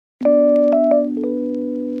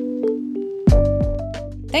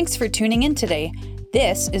Thanks for tuning in today.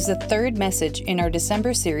 This is the third message in our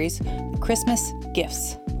December series, Christmas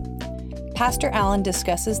Gifts. Pastor Allen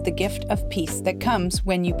discusses the gift of peace that comes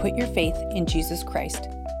when you put your faith in Jesus Christ.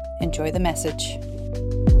 Enjoy the message.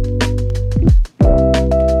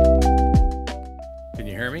 Can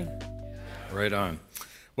you hear me? Right on.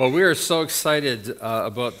 Well, we are so excited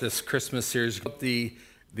about this Christmas series,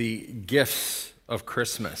 the gifts of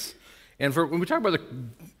Christmas. And when we talk about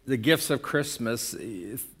the gifts of Christmas,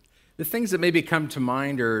 the things that maybe come to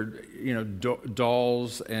mind are,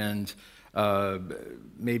 dolls and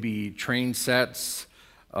maybe train sets.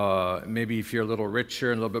 Maybe if you're a little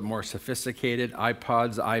richer and a little bit more sophisticated,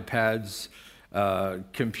 iPods, iPads,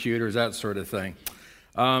 computers, that sort of thing.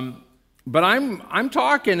 But I'm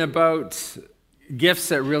talking about gifts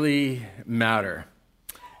that really matter,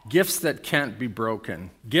 gifts that can't be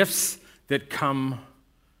broken, gifts that come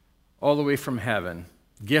all the way from heaven,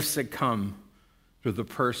 gifts that come through the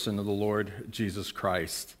person of the Lord Jesus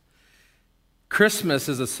Christ. Christmas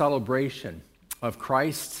is a celebration of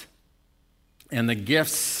Christ and the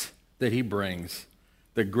gifts that he brings,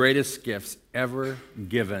 the greatest gifts ever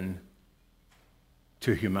given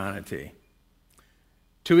to humanity.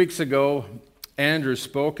 2 weeks ago, Andrew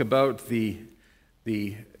spoke about the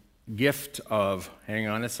gift of, hang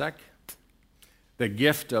on a sec, the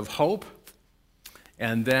gift of hope.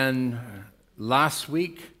 And then last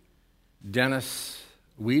week, Dennis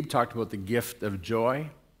Weeb talked about the gift of joy.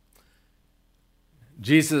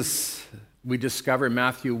 Jesus, we discover in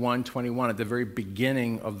Matthew 1:21 at the very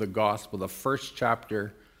beginning of the gospel, the first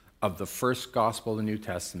chapter of the first gospel of the New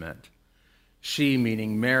Testament. She,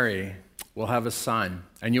 meaning Mary, will have a son,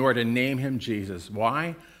 and you are to name him Jesus.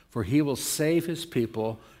 Why? For he will save his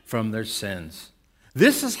people from their sins.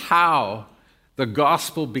 This is how the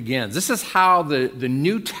gospel begins. This is how the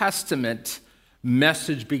New Testament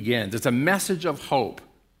message begins. It's a message of hope.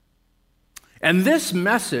 And this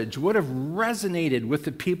message would have resonated with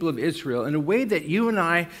the people of Israel in a way that you and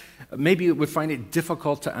I maybe would find it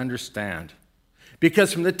difficult to understand.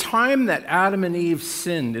 Because from the time that Adam and Eve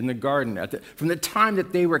sinned in the garden, from the time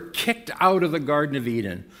that they were kicked out of the Garden of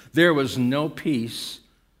Eden, there was no peace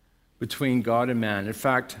between God and man. In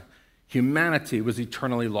fact, humanity was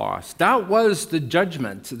eternally lost. That was the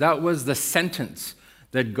judgment. That was the sentence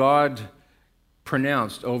that God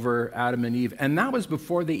pronounced over Adam and Eve. And that was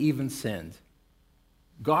before they even sinned.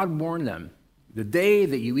 God warned them, the day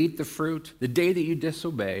that you eat the fruit, the day that you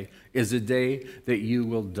disobey, is the day that you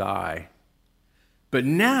will die. But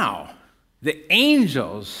now, the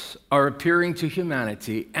angels are appearing to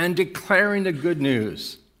humanity and declaring the good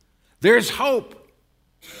news. There's hope.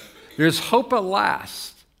 There's hope at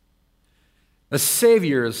last. A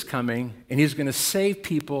Savior is coming, and he's going to save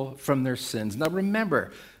people from their sins. Now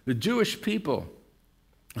remember, the Jewish people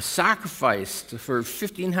sacrificed for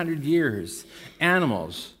 1,500 years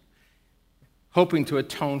animals, hoping to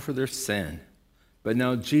atone for their sin. But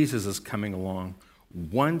now Jesus is coming along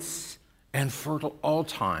once and for all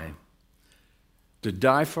time to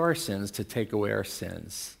die for our sins, to take away our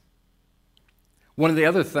sins. One of the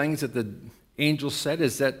other things that the angel said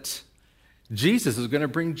is that Jesus is going to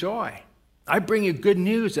bring joy. I bring you good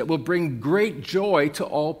news that will bring great joy to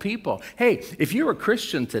all people. Hey, if you're a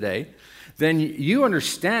Christian today, then you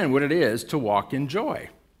understand what it is to walk in joy.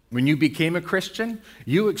 When you became a Christian,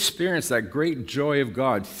 you experienced that great joy of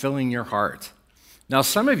God filling your heart. Now,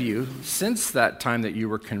 some of you, since that time that you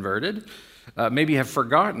were converted, maybe have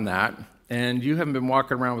forgotten that, and you haven't been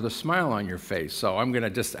walking around with a smile on your face. So I'm going to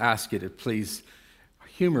just ask you to please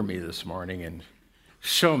humor me this morning and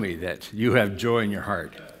show me that you have joy in your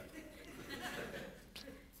heart.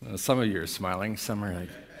 Some of you are smiling. Some are like,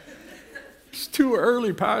 it's too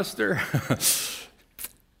early, Pastor.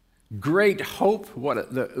 Great hope.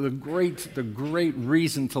 What the great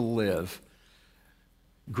reason to live.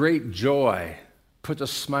 Great joy. Put a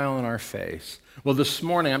smile on our face. Well, this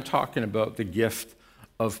morning I'm talking about the gift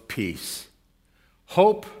of peace.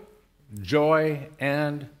 Hope, joy,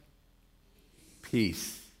 and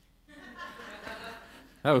peace.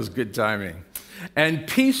 That was good timing. And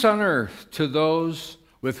peace on earth to those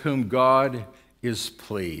with whom God is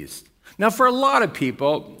pleased. Now, for a lot of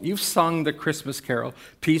people, you've sung the Christmas carol,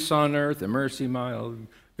 Peace on Earth, and Mercy Mild,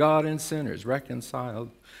 God and sinners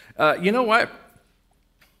reconciled. You know what?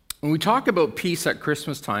 When we talk about peace at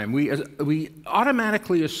Christmas time, we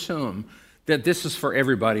automatically assume that this is for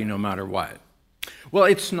everybody no matter what. Well,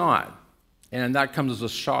 it's not, and that comes as a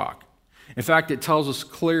shock. In fact, it tells us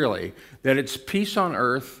clearly that it's peace on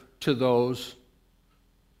earth to those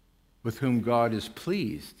with whom God is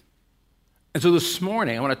pleased. And so this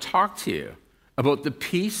morning, I want to talk to you about the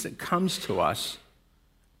peace that comes to us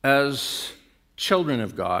as children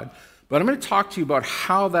of God. But I'm going to talk to you about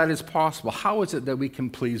how that is possible. How is it that we can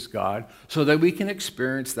please God so that we can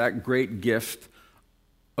experience that great gift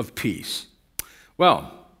of peace?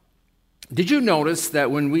 Well, did you notice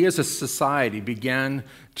that when we as a society began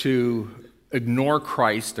to ignore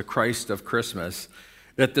Christ, the Christ of Christmas,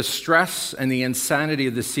 that the stress and the insanity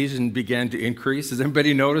of the season began to increase? Has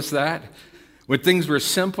anybody noticed that? When things were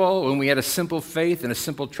simple, when we had a simple faith and a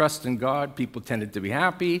simple trust in God, people tended to be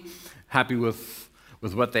happy with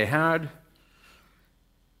what they had.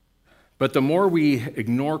 But the more we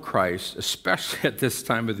ignore Christ, especially at this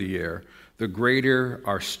time of the year, the greater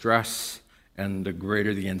our stress and the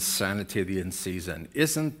greater the insanity of the in-season.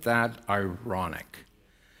 Isn't that ironic?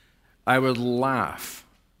 I would laugh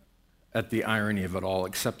at the irony of it all,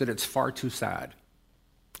 except that it's far too sad.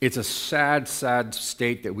 It's a sad, sad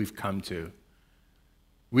state that we've come to.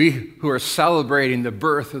 We who are celebrating the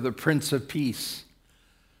birth of the Prince of Peace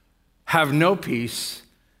have no peace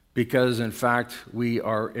because, in fact, we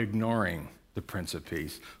are ignoring the Prince of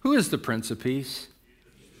Peace. Who is the Prince of Peace?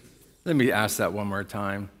 Let me ask that one more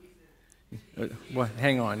time. Well,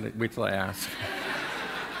 hang on, wait till I ask.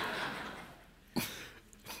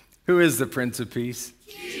 Who is the Prince of Peace?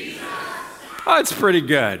 Jesus. Oh, it's pretty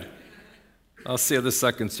good. I'll see how the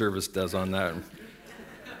second service does on that.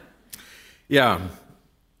 Yeah.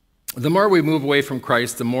 The more we move away from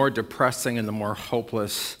Christ, the more depressing and the more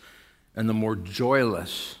hopeless and the more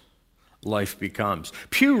joyless life becomes.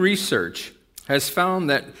 Pew Research has found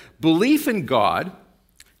that belief in God,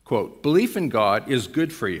 quote, belief in God is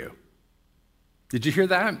good for you. Did you hear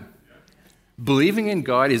that? Believing in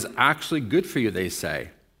God is actually good for you, they say.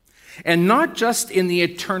 And not just in the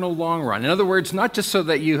eternal long run. In other words, not just so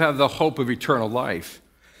that you have the hope of eternal life.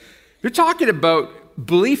 You're talking about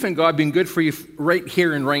belief in God being good for you right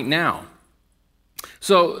here and right now.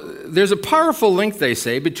 So there's a powerful link, they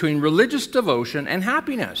say, between religious devotion and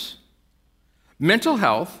happiness, mental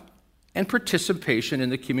health, and participation in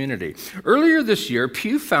the community. Earlier this year,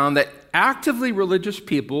 Pew found that actively religious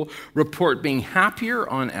people report being happier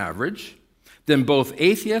on average than both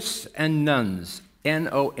atheists and nuns,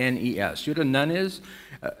 N-O-N-E-S. You know what a nun is?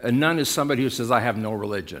 A nun is somebody who says, I have no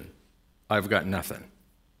religion. I've got nothing.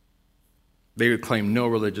 They would claim no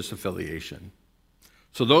religious affiliation.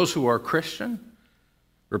 So those who are Christian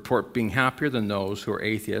report being happier than those who are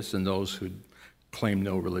atheists and those who claim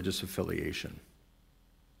no religious affiliation.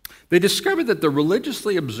 They discovered that the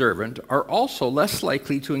religiously observant are also less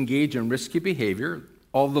likely to engage in risky behavior,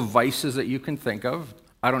 all the vices that you can think of.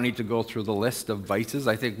 I don't need to go through the list of vices.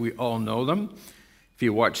 I think we all know them. If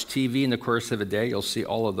you watch TV in the course of a day, you'll see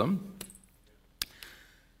all of them.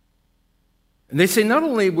 And they say not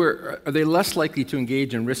only are they less likely to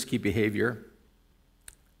engage in risky behavior,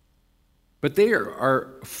 but they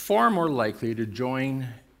are far more likely to join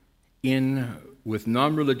in with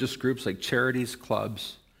non-religious groups like charities,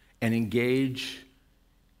 clubs, and engage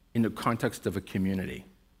in the context of a community.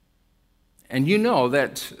 And you know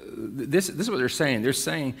that this is what they're saying. They're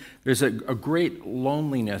saying there's a great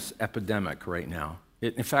loneliness epidemic right now.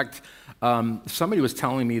 In fact, somebody was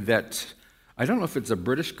telling me that, I don't know if it's a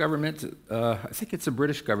British government, I think it's a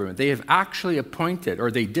British government. They have actually appointed,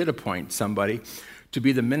 or they did appoint somebody to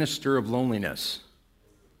be the minister of loneliness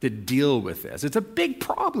to deal with this. It's a big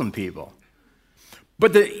problem, people.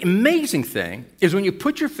 But the amazing thing is when you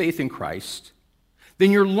put your faith in Christ, then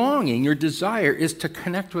your longing, your desire is to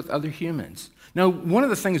connect with other humans. Now, one of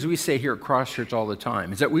the things we say here at Cross Church all the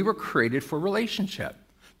time is that we were created for relationship.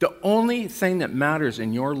 The only thing that matters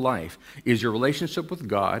in your life is your relationship with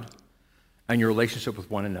God and your relationship with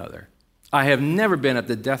one another. I have never been at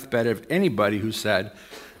the deathbed of anybody who said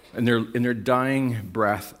in their dying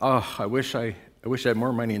breath, oh, I wish I had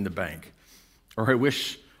more money in the bank. Or I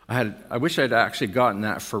wish I'd actually gotten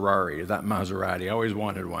that Ferrari, that Maserati. I always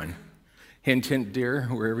wanted one. Hint, hint, dear,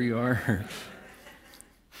 wherever you are.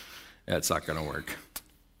 That's not going to work.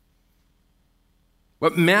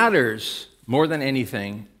 What matters more than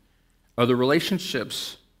anything are the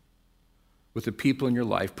relationships with the people in your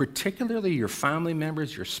life, particularly your family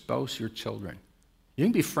members, your spouse, your children. You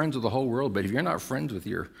can be friends with the whole world, but if you're not friends with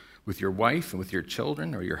your wife and with your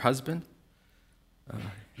children or your husband,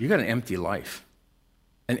 you got an empty life.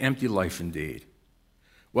 An empty life indeed.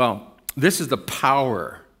 Well, this is the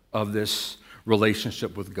power of this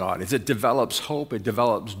relationship with God. As it develops hope, it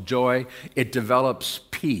develops joy, it develops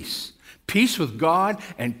peace. Peace with God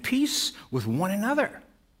and peace with one another.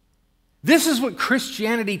 This is what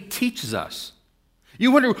Christianity teaches us.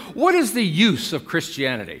 You wonder, what is the use of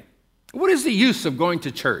Christianity? What is the use of going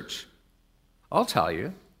to church? I'll tell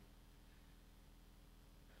you.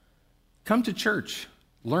 Come to church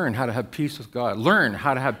Learn how to have peace with God. Learn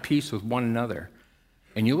how to have peace with one another.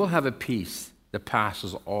 And you will have a peace that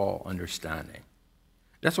passes all understanding.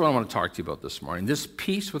 That's what I want to talk to you about this morning. This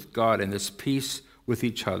peace with God and this peace with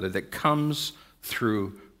each other that comes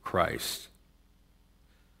through Christ.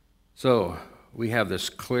 So we have this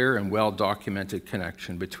clear and well-documented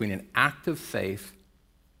connection between an active faith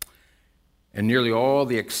and nearly all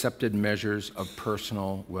the accepted measures of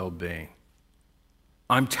personal well-being.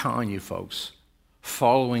 I'm telling you, folks,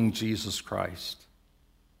 following Jesus Christ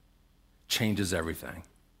changes everything.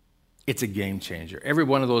 It's a game changer. Every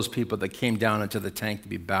one of those people that came down into the tank to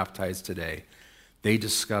be baptized today, they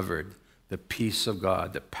discovered the peace of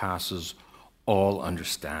God that passes all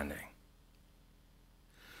understanding.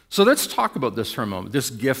 So let's talk about this for a moment, this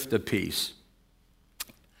gift of peace.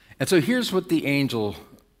 And so here's what the angel,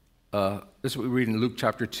 this is what we read in Luke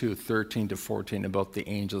chapter 2, 13 to 14 about the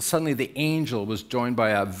angel. Suddenly the angel was joined by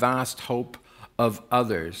a vast hope of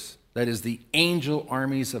others, that is the angel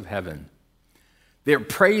armies of heaven. They're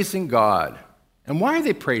praising God. And why are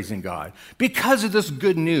they praising God? Because of this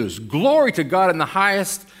good news. Glory to God in the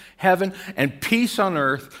highest heaven and peace on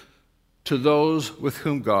earth to those with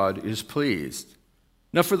whom God is pleased.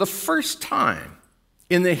 Now, for the first time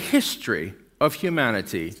in the history of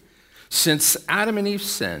humanity, since Adam and Eve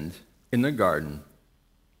sinned in the garden,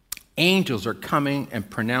 angels are coming and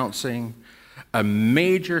pronouncing a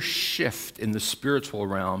major shift in the spiritual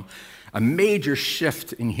realm, a major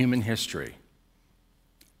shift in human history.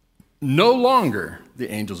 No longer,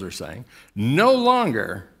 the angels are saying, no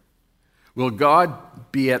longer will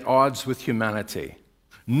God be at odds with humanity.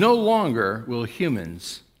 No longer will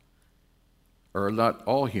humans, or not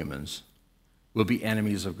all humans, will be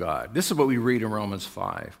enemies of God. This is what we read in Romans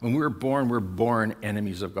 5. When we're born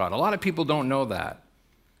enemies of God. A lot of people don't know that.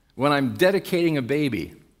 When I'm dedicating a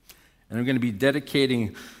baby, and I'm going to be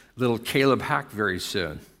dedicating little Caleb Hack very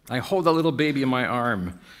soon, I hold that little baby in my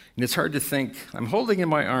arm, and it's hard to think, I'm holding in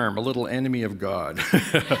my arm a little enemy of God.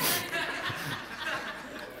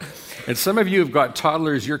 And some of you have got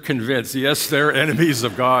toddlers, you're convinced, yes, they're enemies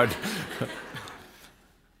of God.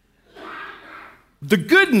 The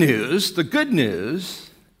good news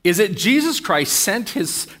is that Jesus Christ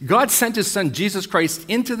God sent his son, Jesus Christ,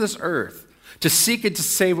 into this earth to seek and to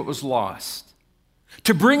save what was lost.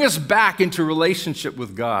 To bring us back into relationship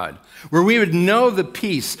with God, where we would know the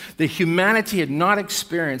peace that humanity had not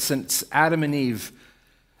experienced since Adam and Eve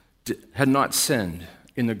had not sinned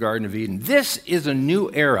in the Garden of Eden. This is a new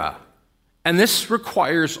era, and this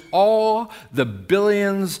requires all the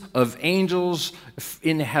billions of angels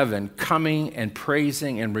in heaven coming and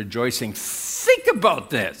praising and rejoicing. Think about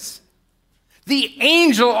this. The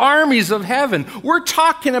angel armies of heaven. We're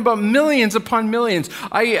talking about millions upon millions.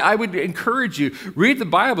 I would encourage you, read the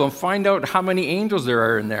Bible and find out how many angels there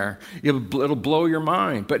are in there. It'll blow your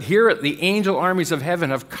mind. But here, the angel armies of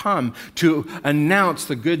heaven have come to announce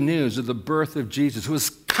the good news of the birth of Jesus, who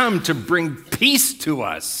has come to bring peace to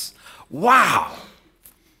us. Wow.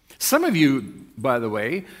 Some of you, by the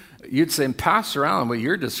way, you'd say, Pastor Allen, what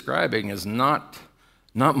you're describing is not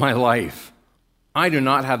my life. I do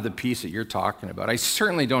not have the peace that you're talking about. I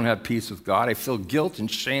certainly don't have peace with God. I feel guilt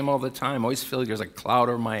and shame all the time. I always feel like there's a cloud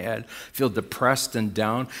over my head. I feel depressed and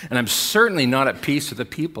down. And I'm certainly not at peace with the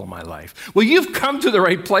people in my life. Well, you've come to the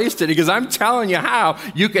right place today, because I'm telling you how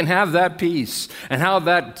you can have that peace and how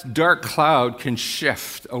that dark cloud can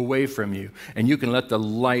shift away from you. And you can let the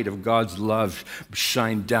light of God's love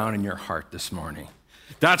shine down in your heart this morning.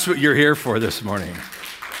 That's what you're here for this morning.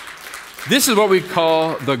 This is what we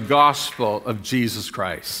call the gospel of Jesus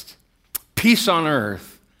Christ. Peace on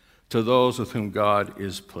earth to those with whom God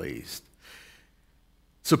is pleased.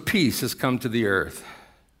 So peace has come to the earth.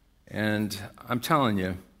 And I'm telling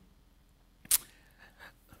you,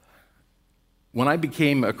 when I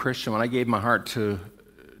became a Christian, when I gave my heart to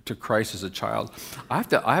Christ as a child, I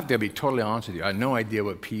have to be totally honest with you. I had no idea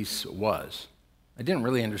what peace was. I didn't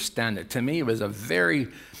really understand it. To me, it was a very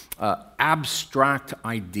abstract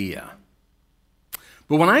idea.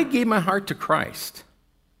 But when I gave my heart to Christ,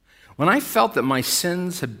 when I felt that my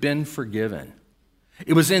sins had been forgiven,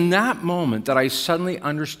 it was in that moment that I suddenly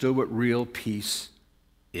understood what real peace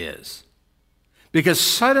is. Because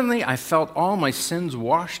suddenly I felt all my sins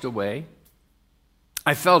washed away.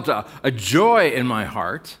 I felt a joy in my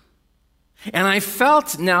heart. And I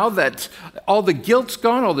felt now that all the guilt's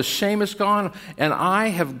gone, all the shame is gone, and I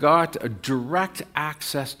have got a direct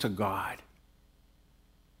access to God.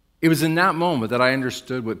 It was in that moment that I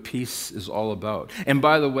understood what peace is all about. And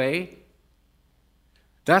by the way,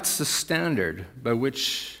 that's the standard by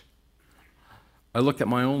which I look at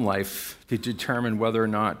my own life to determine whether or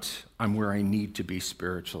not I'm where I need to be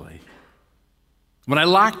spiritually. When I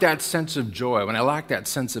lack that sense of joy, when I lack that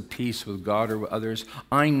sense of peace with God or with others,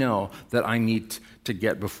 I know that I need to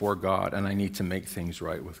get before God and I need to make things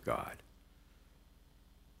right with God.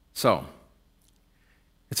 So,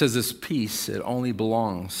 it says this peace, it only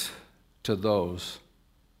belongs to those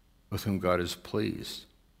with whom God is pleased.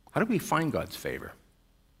 How do we find God's favor?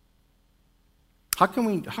 How can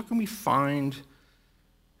we find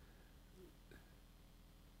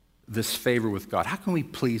this favor with God? How can we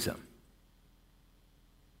please him?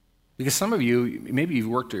 Because some of you, maybe you've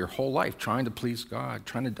worked your whole life trying to please God,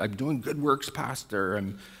 I'm doing good works, Pastor.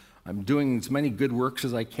 I'm doing as many good works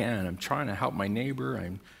as I can. I'm trying to help my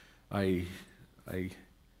neighbor. I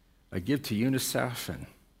give to UNICEF and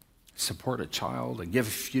support a child. I give a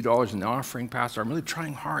few dollars in the offering, Pastor. I'm really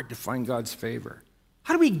trying hard to find God's favor.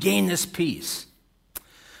 How do we gain this peace?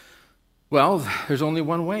 Well, there's only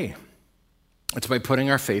one way. It's by putting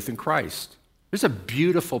our faith in Christ. There's a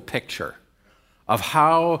beautiful picture of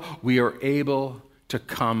how we are able to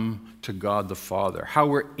come to God the Father, how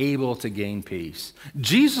we're able to gain peace.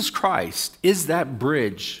 Jesus Christ is that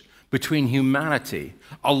bridge between humanity,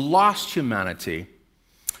 a lost humanity,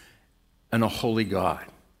 and a holy God.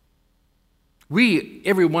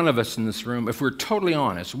 Every one of us in this room, if we're totally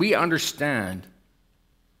honest, we understand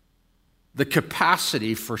the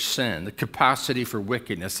capacity for sin, the capacity for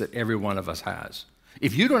wickedness that every one of us has.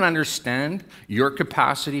 If you don't understand your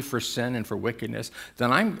capacity for sin and for wickedness,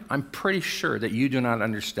 then I'm pretty sure that you do not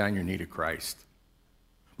understand your need of Christ.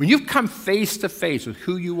 When you've come face to face with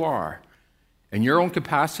who you are and your own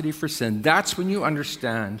capacity for sin, that's when you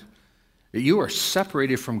understand that you are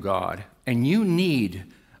separated from God and you need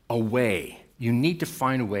a way. You need to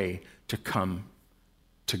find a way to come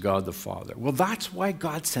to God the Father. Well, that's why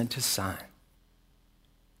God sent his Son,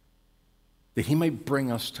 that he might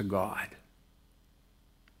bring us to God,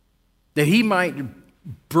 that he might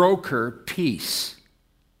broker peace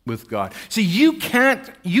with God. See, you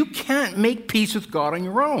can't make peace with God on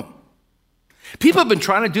your own. People have been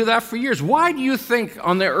trying to do that for years. Why do you think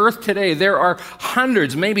on the earth today there are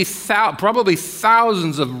hundreds, maybe probably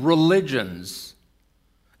thousands of religions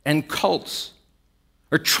and cults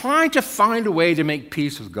are trying to find a way to make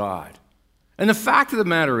peace with God? And the fact of the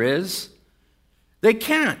matter is, they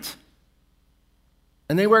can't.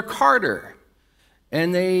 And they work harder.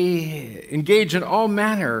 And they engage in all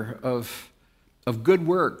manner of good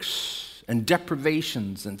works and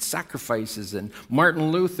deprivations and sacrifices. And Martin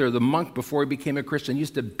Luther, the monk before he became a Christian,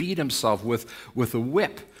 used to beat himself with a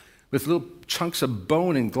whip, with little chunks of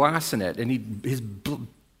bone and glass in it. And his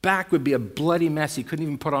back would be a bloody mess. He couldn't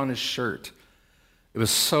even put on his shirt. It was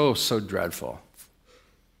so, so dreadful.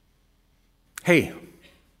 Hey,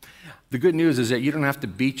 the good news is that you don't have to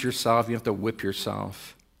beat yourself. You don't have to whip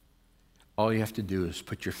yourself. All you have to do is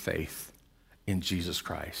put your faith in Jesus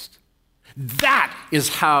Christ. That is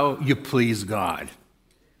how you please God.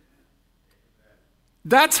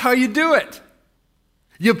 That's how you do it.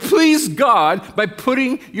 You please God by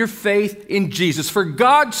putting your faith in Jesus. For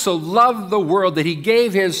God so loved the world that he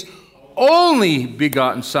gave his only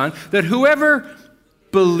begotten Son, that whoever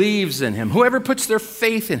believes in him, whoever puts their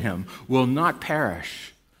faith in him, will not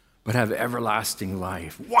perish, but have everlasting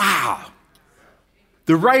life. Wow!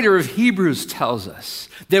 The writer of Hebrews tells us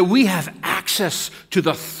that we have access to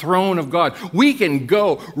the throne of God. We can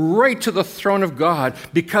go right to the throne of God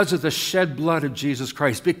because of the shed blood of Jesus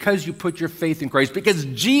Christ, because you put your faith in Christ, because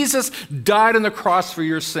Jesus died on the cross for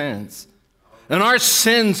your sins. And our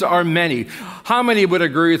sins are many. How many would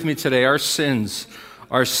agree with me today? Our sins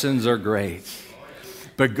are great.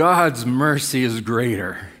 But God's mercy is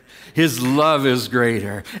greater. His love is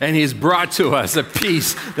greater, and he's brought to us a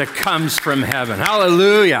peace that comes from heaven.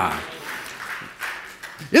 Hallelujah.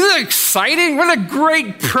 Isn't it exciting? What a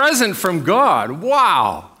great present from God.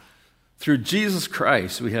 Wow. Through Jesus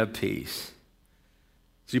Christ, we have peace.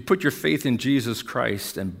 So you put your faith in Jesus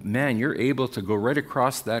Christ, and man, you're able to go right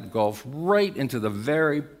across that gulf, right into the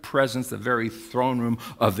very presence, the very throne room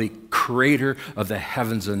of the creator of the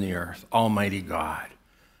heavens and the earth, Almighty God.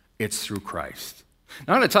 It's through Christ.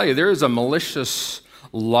 Now, I want to tell you, there is a malicious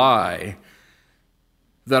lie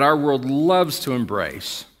that our world loves to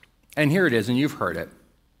embrace. And here it is, and you've heard it.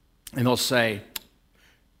 And they'll say,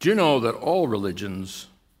 do you know that all religions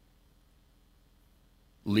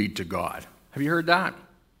lead to God? Have you heard that?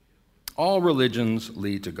 All religions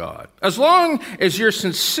lead to God. As long as you're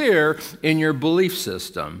sincere in your belief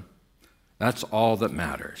system, that's all that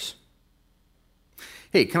matters.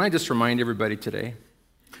 Hey, can I just remind everybody today?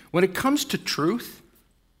 When it comes to truth,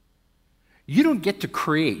 you don't get to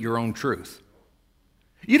create your own truth.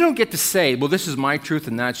 You don't get to say, well, this is my truth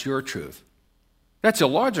and that's your truth. That's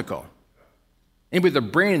illogical. Anybody with a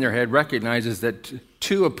brain in their head recognizes that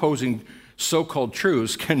two opposing so-called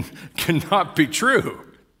truths cannot be true.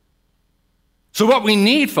 So what we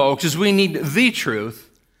need, folks, is we need the truth.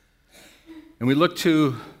 And we look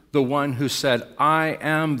to the one who said, I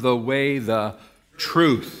am the way, the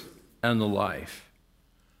truth, and the life.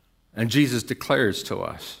 And Jesus declares to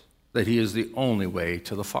us that he is the only way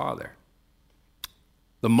to the Father.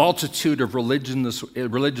 The multitude of religions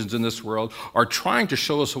in this world are trying to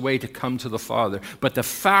show us a way to come to the Father. But the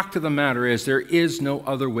fact of the matter is there is no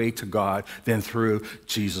other way to God than through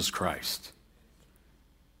Jesus Christ.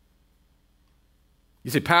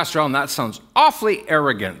 You say, Pastor Allen, that sounds awfully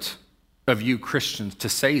arrogant of you Christians to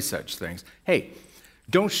say such things. Hey,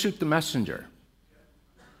 don't shoot the messenger.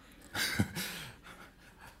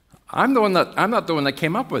 I'm not the one that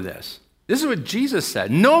came up with this. This is what Jesus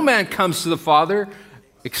said. No man comes to the Father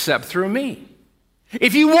except through me.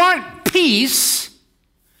 If you want peace,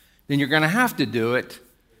 then you're going to have to do it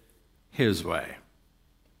his way.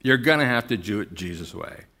 You're going to have to do it Jesus'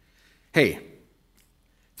 way. Hey,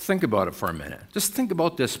 think about it for a minute. Just think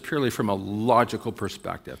about this purely from a logical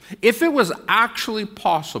perspective. If it was actually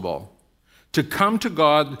possible to come to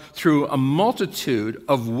God through a multitude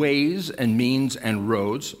of ways and means and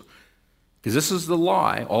roads, because this is the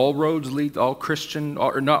lie. All roads lead, all Christian,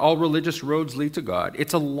 or not all religious roads lead to God.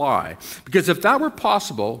 It's a lie. Because if that were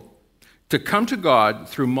possible to come to God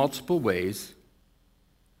through multiple ways,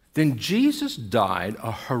 then Jesus died a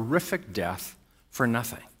horrific death for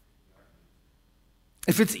nothing.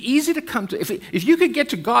 If it's easy to come to, if you could get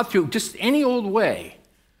to God through just any old way,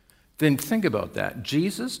 then think about that.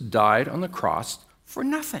 Jesus died on the cross for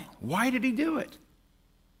nothing. Why did he do it?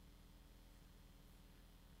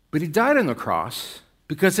 But he died on the cross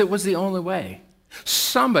because it was the only way.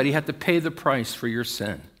 Somebody had to pay the price for your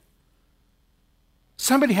sin.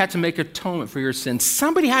 Somebody had to make atonement for your sin.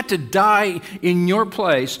 Somebody had to die in your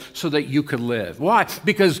place so that you could live. Why?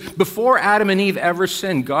 Because before Adam and Eve ever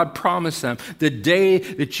sinned, God promised them, the day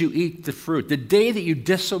that you eat the fruit, the day that you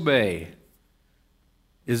disobey,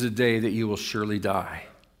 is a day that you will surely die.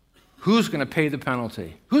 Who's going to pay the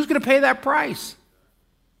penalty? Who's going to pay that price?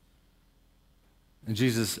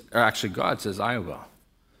 And God says, I will.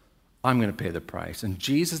 I'm going to pay the price. And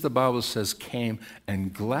Jesus, the Bible says, came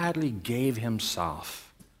and gladly gave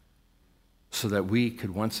himself so that we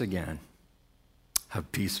could once again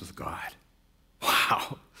have peace with God.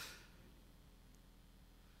 Wow.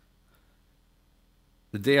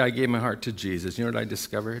 The day I gave my heart to Jesus, you know what I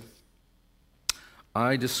discovered?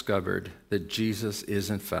 I discovered that Jesus is,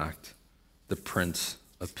 in fact, the Prince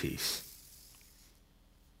of Peace.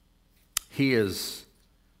 He is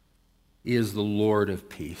the Lord of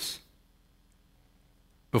peace.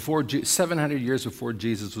 700 years before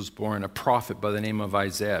Jesus was born, a prophet by the name of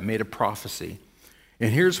Isaiah made a prophecy.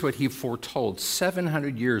 And here's what he foretold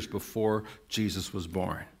 700 years before Jesus was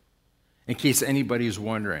born. In case anybody's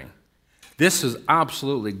wondering, this is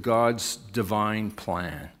absolutely God's divine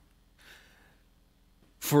plan.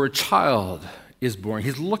 For a child is born.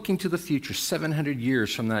 He's looking to the future, 700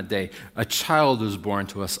 years from that day. A child is born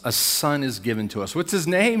to us. A son is given to us. What's his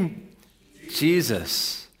name?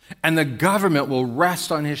 Jesus. And the government will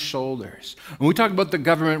rest on his shoulders. When we talk about the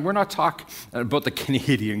government, we're not talking about the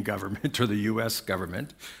Canadian government or the U.S.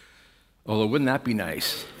 government, although wouldn't that be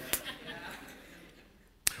nice?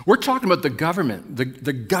 We're talking about the government,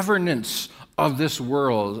 the governance of this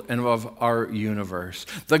world and of our universe.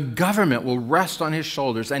 The government will rest on his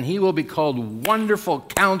shoulders, and he will be called Wonderful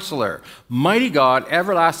Counselor, Mighty God,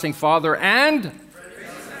 Everlasting Father, and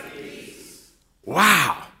Prince of Peace.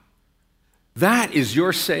 Wow. That is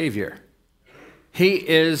your Savior. He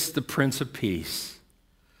is the Prince of Peace.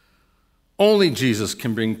 Only Jesus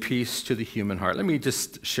can bring peace to the human heart. Let me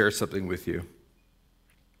just share something with you.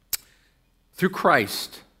 Through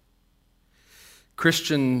Christ,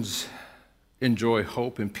 Christians enjoy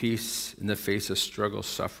hope and peace in the face of struggle,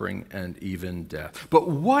 suffering, and even death. But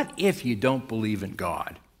what if you don't believe in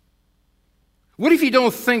God? What if you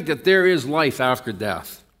don't think that there is life after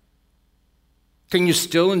death? Can you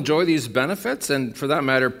still enjoy these benefits and, for that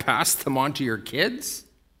matter, pass them on to your kids?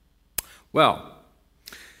 Well,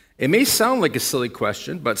 it may sound like a silly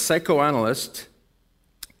question, but psychoanalyst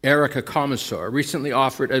Erica Komisar recently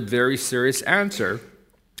offered a very serious answer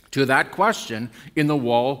to that question in the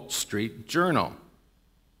Wall Street Journal.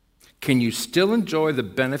 Can you still enjoy the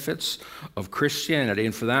benefits of Christianity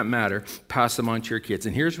and, for that matter, pass them on to your kids?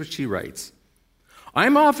 And here's what she writes.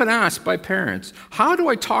 I'm often asked by parents, how do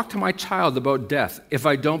I talk to my child about death if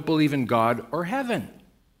I don't believe in God or heaven?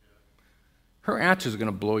 Her answer is going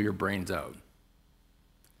to blow your brains out.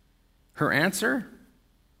 Her answer?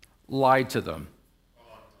 Lie to them.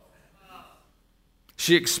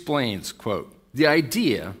 She explains, quote, "The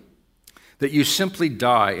idea that you simply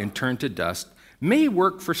die and turn to dust may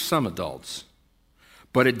work for some adults,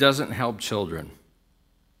 but it doesn't help children.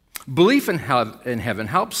 Belief in heaven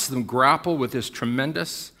helps them grapple with this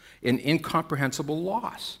tremendous and incomprehensible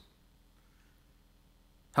loss."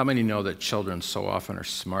 How many know that children so often are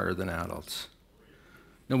smarter than adults?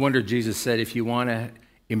 No wonder Jesus said, if you want to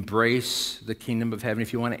embrace the kingdom of heaven,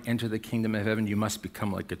 if you want to enter the kingdom of heaven, you must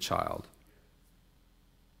become like a child.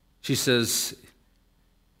 She says,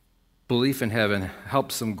 belief in heaven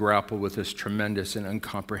helps them grapple with this tremendous and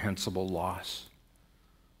incomprehensible loss.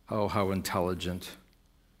 Oh, how intelligent.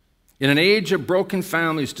 In an age of broken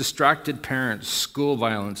families, distracted parents, school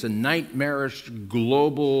violence, and nightmarish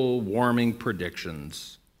global warming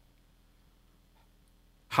predictions,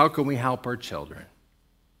 how can we help our children?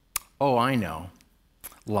 Oh, I know.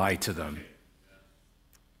 Lie to them.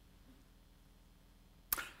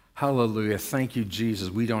 Hallelujah. Thank you,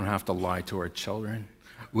 Jesus. We don't have to lie to our children.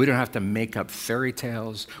 We don't have to make up fairy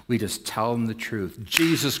tales. We just tell them the truth.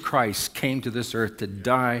 Jesus Christ came to this earth to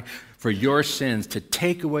die for your sins, to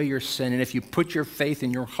take away your sin. And if you put your faith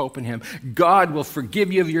and your hope in him, God will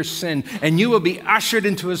forgive you of your sin, and you will be ushered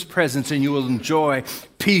into his presence, and you will enjoy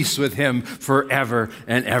peace with him forever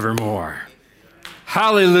and evermore.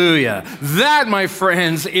 Hallelujah. That, my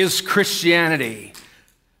friends, is Christianity.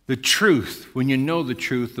 The truth. When you know the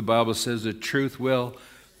truth, the Bible says the truth will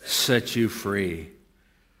set you free.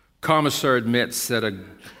 Dr. Commissar admits that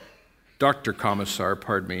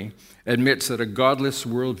a godless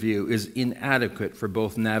worldview is inadequate for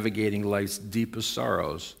both navigating life's deepest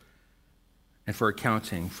sorrows and for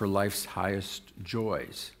accounting for life's highest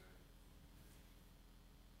joys.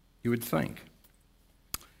 You would think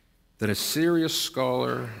that a serious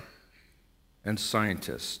scholar and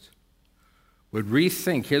scientist would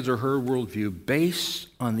rethink his or her worldview based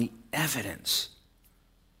on the evidence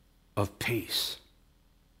of peace.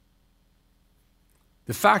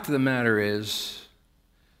 The fact of the matter is,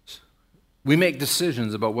 we make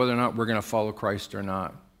decisions about whether or not we're going to follow Christ or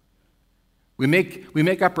not. We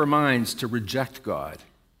make up our minds to reject God.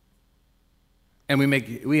 And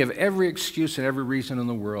we have every excuse and every reason in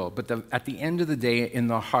the world. But at the end of the day, in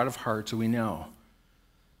the heart of hearts, we know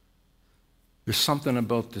there's something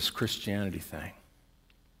about this Christianity thing.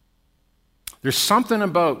 There's something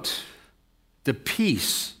about the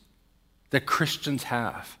peace that Christians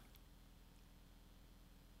have.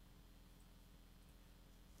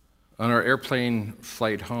 On our airplane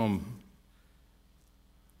flight home,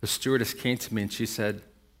 the stewardess came to me and she said,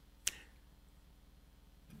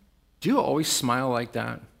 "Do you always smile like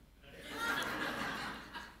that?"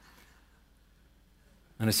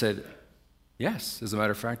 And I said, "Yes, as a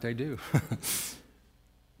matter of fact, I do."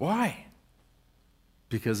 Why?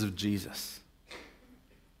 Because of Jesus.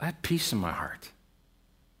 I have peace in my heart.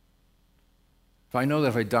 If I know that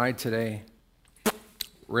if I died today,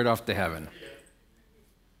 right off to heaven.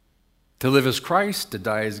 To live as Christ, to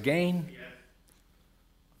die as gain.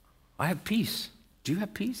 I have peace. Do you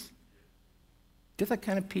have peace? Do you have that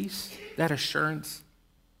kind of peace? That assurance?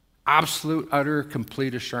 Absolute, utter,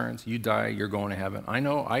 complete assurance. You die, you're going to heaven. I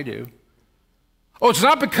know, I do. Oh, it's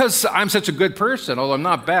not because I'm such a good person, although I'm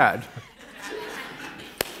not bad.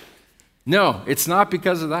 No, it's not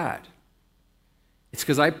because of that. It's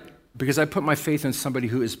because I put my faith in somebody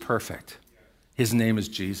who is perfect. His name is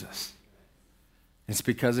Jesus. It's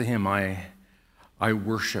because of him I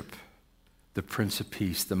worship the Prince of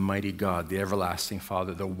Peace, the mighty God, the everlasting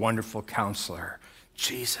Father, the wonderful Counselor,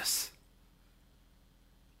 Jesus.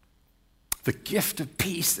 The gift of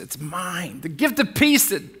peace that's mine, the gift of peace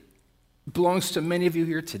that belongs to many of you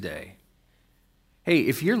here today. Hey,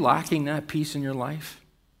 if you're lacking that peace in your life,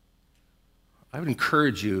 I would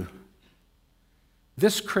encourage you,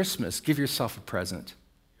 this Christmas, give yourself a present.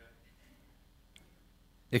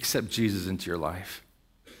 Accept Jesus into your life.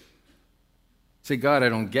 Say, God, I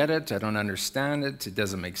don't get it. I don't understand it. It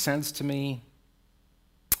doesn't make sense to me.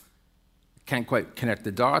 Can't quite connect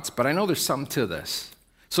the dots, but I know there's something to this.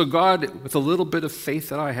 So God, with a little bit of faith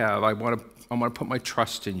that I have, I want to put my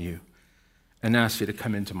trust in you and ask you to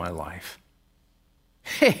come into my life.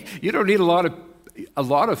 Hey, you don't need a lot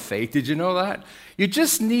of faith. Did you know that? You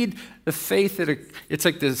just need the faith that it's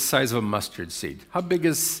like the size of a mustard seed. How big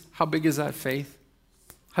is that faith?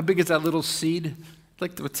 How big is that little seed?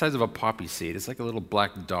 Like the size of a poppy seed. It's like a little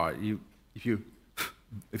black dot. If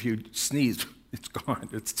you sneeze, it's gone.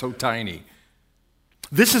 It's so tiny.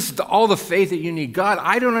 This is all the faith that you need. God,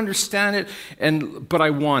 I don't understand it, but I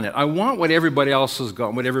want it. I want what everybody else has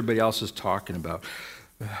got, what everybody else is talking about.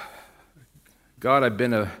 God, I've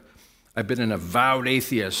been an avowed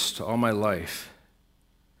atheist all my life.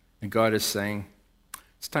 And God is saying,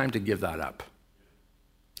 It's time to give that up.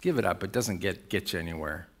 Give it up. It doesn't get you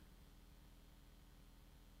anywhere.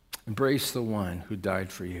 Embrace the one who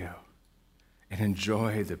died for you and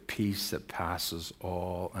enjoy the peace that passes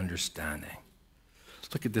all understanding.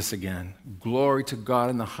 Look at this again. Glory to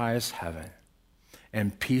God in the highest heaven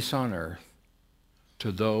and peace on earth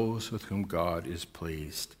to those with whom God is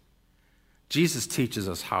pleased. Jesus teaches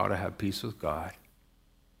us how to have peace with God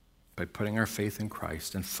by putting our faith in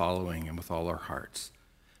Christ and following him with all our hearts.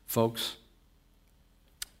 Folks,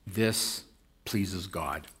 this pleases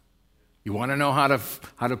God. You want to know how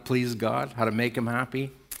to please God, how to make him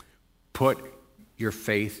happy? Put your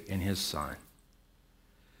faith in his Son.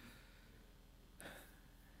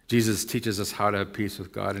 Jesus teaches us how to have peace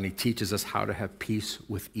with God, and he teaches us how to have peace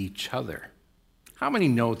with each other. How many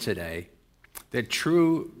know today that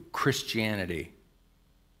true Christianity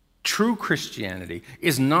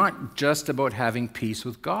is not just about having peace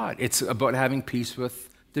with God. It's about having peace with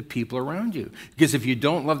the people around you. Because if you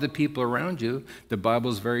don't love the people around you, the Bible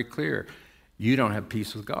is very clear. You don't have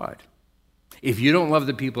peace with God. If you don't love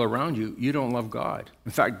the people around you, you don't love God.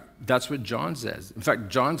 In fact, that's what John says. In fact,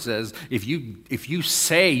 John says, if you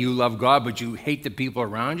say you love God, but you hate the people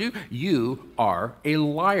around you, you are a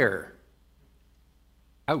liar.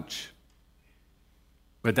 Ouch.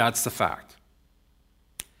 But that's the fact.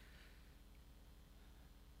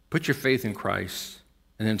 Put your faith in Christ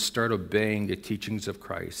and then start obeying the teachings of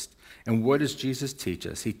Christ. And what does Jesus teach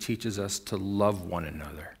us? He teaches us to love one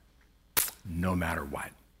another, no matter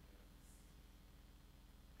what.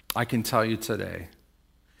 I can tell you today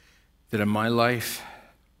that in my life,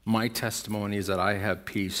 my testimony is that I have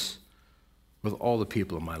peace with all the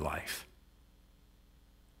people in my life.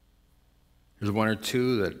 There's one or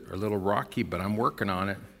two that are a little rocky, but I'm working on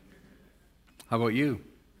it. How about you?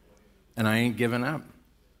 And I ain't giving up.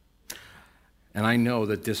 And I know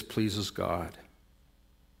that this pleases God.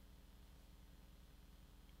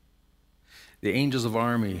 The angel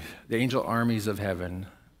armies of heaven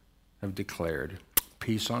have declared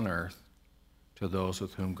peace on earth to those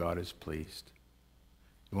with whom God is pleased.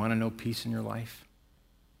 You want to know peace in your life?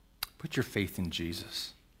 Put your faith in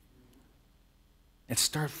Jesus. And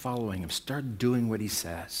start following him. Start doing what he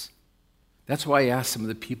says. That's why I asked some of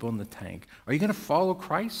the people in the tank, are you going to follow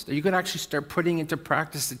Christ? Are you going to actually start putting into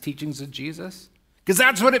practice the teachings of Jesus? Because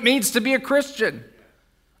that's what it means to be a Christian.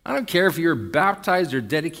 I don't care if you're baptized or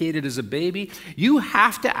dedicated as a baby. You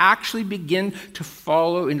have to actually begin to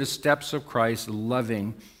follow in the steps of Christ,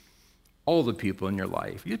 loving all the people in your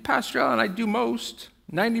life. You, Pastor Allen, I do most.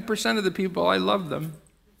 90% of the people, I love them.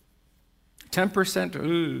 10%,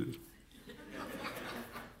 ooh.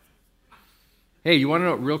 Hey, you want to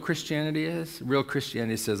know what real Christianity is? Real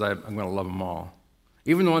Christianity says, I'm going to love them all.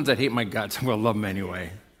 Even the ones that hate my guts, I'm going to love them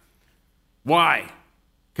anyway. Why?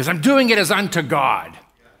 Because I'm doing it as unto God,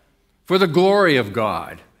 for the glory of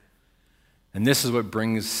God. And this is what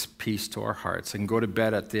brings peace to our hearts. I can go to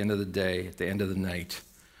bed at the end of the day, at the end of the night,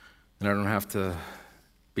 and I don't have to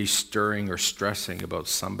be stirring or stressing about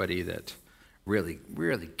somebody that really,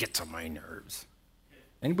 really gets on my nerves.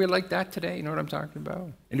 Anybody like that today? You know what I'm talking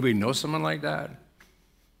about? Anybody know someone like that?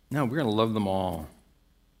 No, we're going to love them all.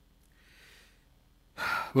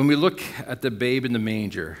 When we look at the babe in the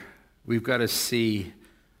manger, we've got to see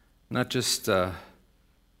not just a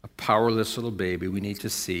powerless little baby. We need to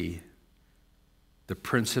see the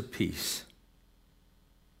Prince of Peace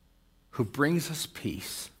who brings us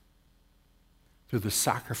peace through the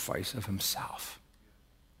sacrifice of himself.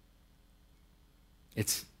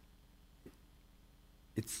 It's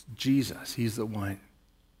Jesus. He's the one.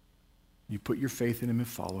 You put your faith in him and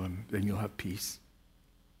follow him, then you'll have peace.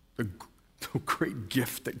 The great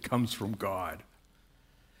gift that comes from God.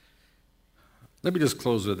 Let me just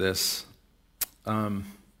close with this.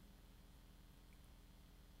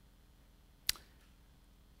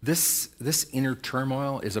 This inner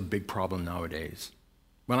turmoil is a big problem nowadays.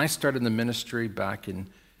 When I started the ministry back in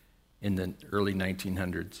the early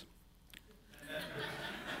 1900s,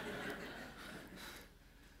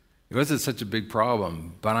 it wasn't such a big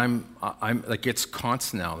problem, but I'm like, it's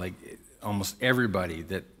constant now. Like almost everybody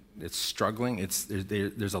that's struggling,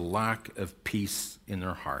 there's a lack of peace in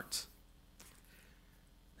their hearts.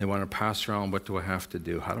 They want to pass around, what do I have to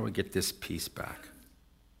do? How do I get this peace back?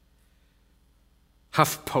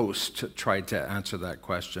 HuffPost tried to answer that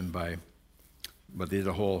question but they did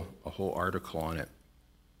a whole article on it.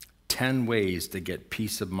 10 ways to get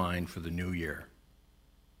peace of mind for the new year.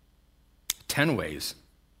 10 ways.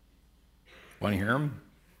 Want to hear them?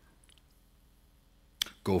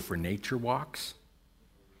 Go for nature walks.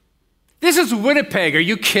 This is Winnipeg. Are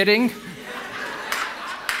you kidding?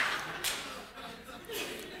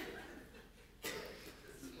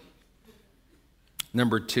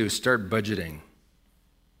 Number 2, start budgeting.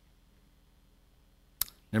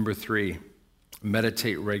 Number 3,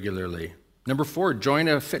 meditate regularly. Number 4, join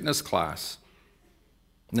a fitness class.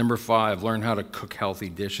 Number 5, learn how to cook healthy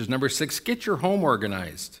dishes. Number 6, get your home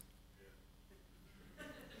organized.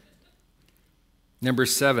 Number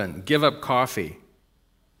 7, give up coffee.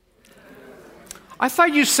 I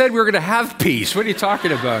thought you said we were going to have peace. What are you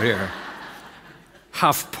talking about here?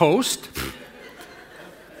 HuffPost?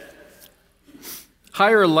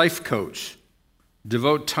 Hire a life coach.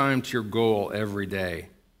 Devote time to your goal every day.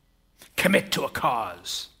 Commit to a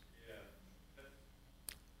cause.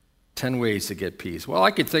 10 ways to get peace. Well,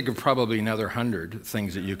 I could think of probably another 100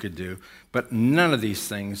 things that you could do, but none of these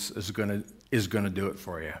things is going to do it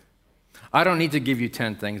for you. I don't need to give you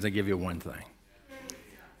 10 things. I give you one thing.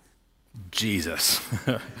 Jesus.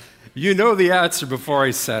 You know the answer before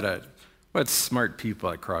I said it. What smart people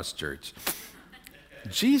at Cross Church.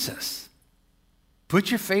 Jesus. Put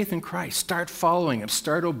your faith in Christ. Start following him.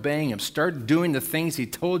 Start obeying him. Start doing the things he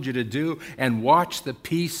told you to do, and watch the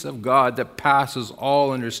peace of God that passes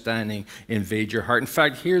all understanding invade your heart. In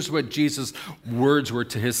fact, here's what Jesus' words were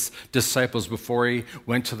to his disciples before he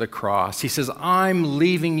went to the cross. He says, I'm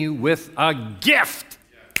leaving you with a gift.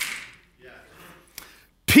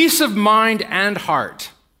 Peace of mind and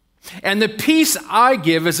heart. And the peace I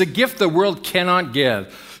give is a gift the world cannot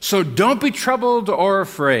give. So don't be troubled or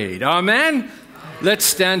afraid. Amen? Let's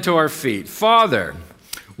stand to our feet. Father,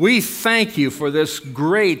 we thank you for this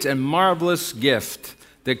great and marvelous gift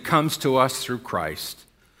that comes to us through Christ.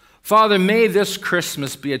 Father, may this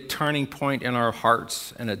Christmas be a turning point in our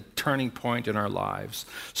hearts and a turning point in our lives.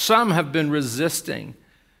 Some have been resisting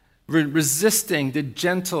the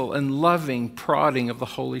gentle and loving prodding of the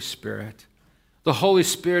Holy Spirit. The Holy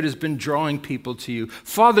Spirit has been drawing people to you.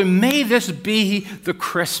 Father, may this be the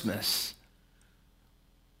Christmas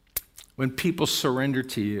when people surrender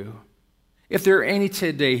to you. If there are any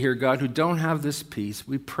today here, God, who don't have this peace,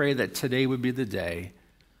 we pray that today would be the day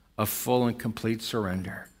of full and complete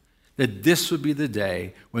surrender. That this would be the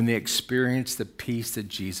day when they experience the peace that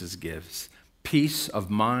Jesus gives. Peace of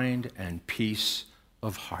mind and peace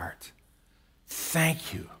of heart.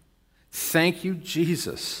 Thank you. Thank you,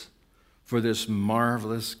 Jesus, for this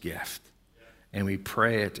marvelous gift. And we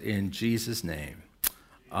pray it in Jesus' name.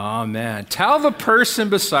 Amen. Tell the person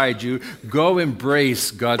beside you, go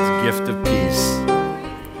embrace God's gift of peace.